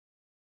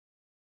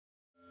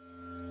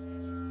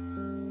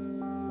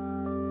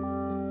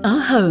Our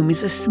home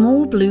is a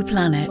small blue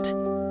planet.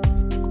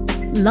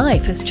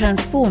 Life has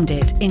transformed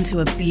it into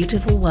a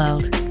beautiful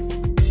world.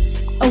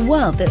 A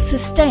world that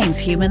sustains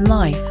human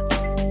life.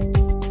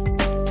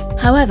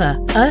 However,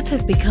 Earth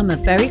has become a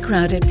very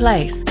crowded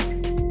place,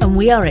 and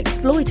we are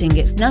exploiting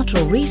its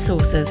natural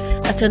resources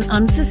at an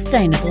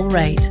unsustainable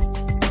rate.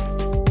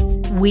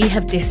 We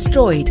have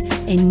destroyed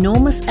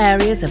enormous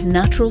areas of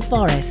natural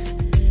forests,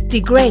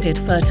 degraded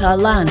fertile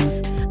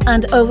lands,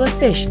 and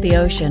overfished the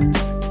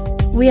oceans.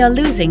 We are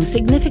losing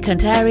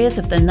significant areas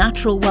of the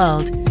natural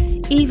world,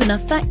 even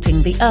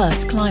affecting the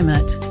Earth's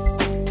climate.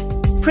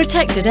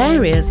 Protected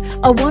areas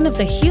are one of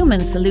the human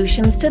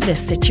solutions to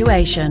this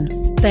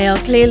situation. They are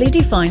clearly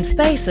defined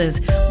spaces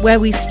where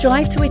we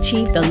strive to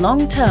achieve the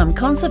long-term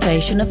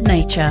conservation of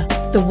nature.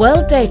 The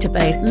World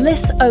Database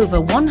lists over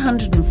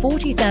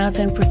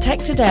 140,000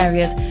 protected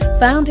areas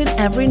found in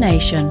every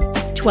nation,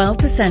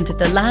 12% of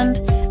the land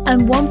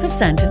and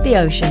 1% of the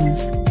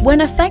oceans.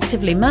 When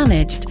effectively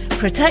managed,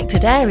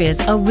 protected areas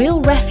are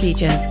real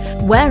refuges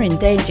where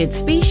endangered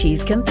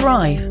species can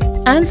thrive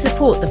and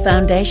support the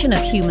foundation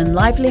of human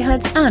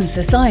livelihoods and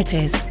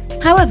societies.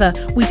 However,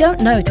 we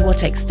don't know to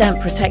what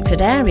extent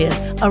protected areas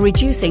are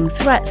reducing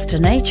threats to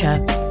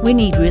nature. We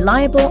need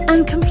reliable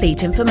and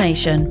complete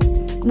information.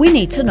 We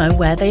need to know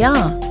where they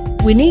are.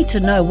 We need to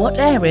know what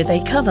area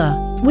they cover.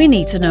 We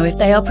need to know if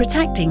they are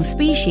protecting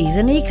species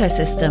and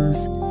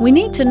ecosystems. We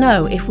need to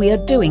know if we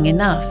are doing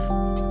enough.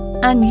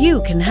 And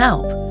you can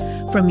help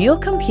from your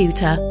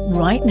computer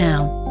right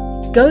now.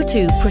 Go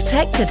to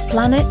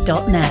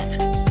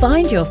protectedplanet.net.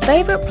 Find your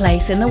favorite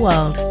place in the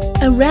world.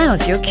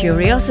 Arouse your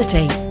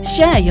curiosity.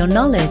 Share your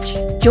knowledge.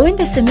 Join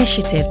this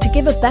initiative to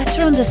give a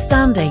better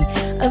understanding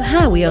of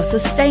how we are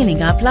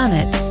sustaining our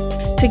planet.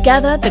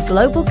 Together, the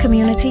global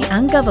community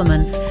and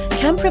governments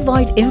can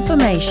provide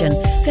information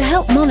to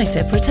help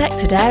monitor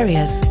protected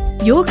areas.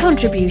 Your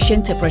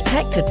contribution to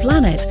Protected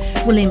Planet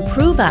will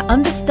improve our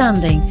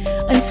understanding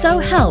and so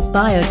help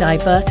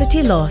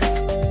biodiversity loss.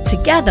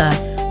 Together,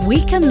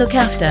 we can look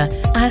after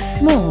our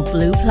small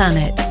blue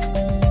planet.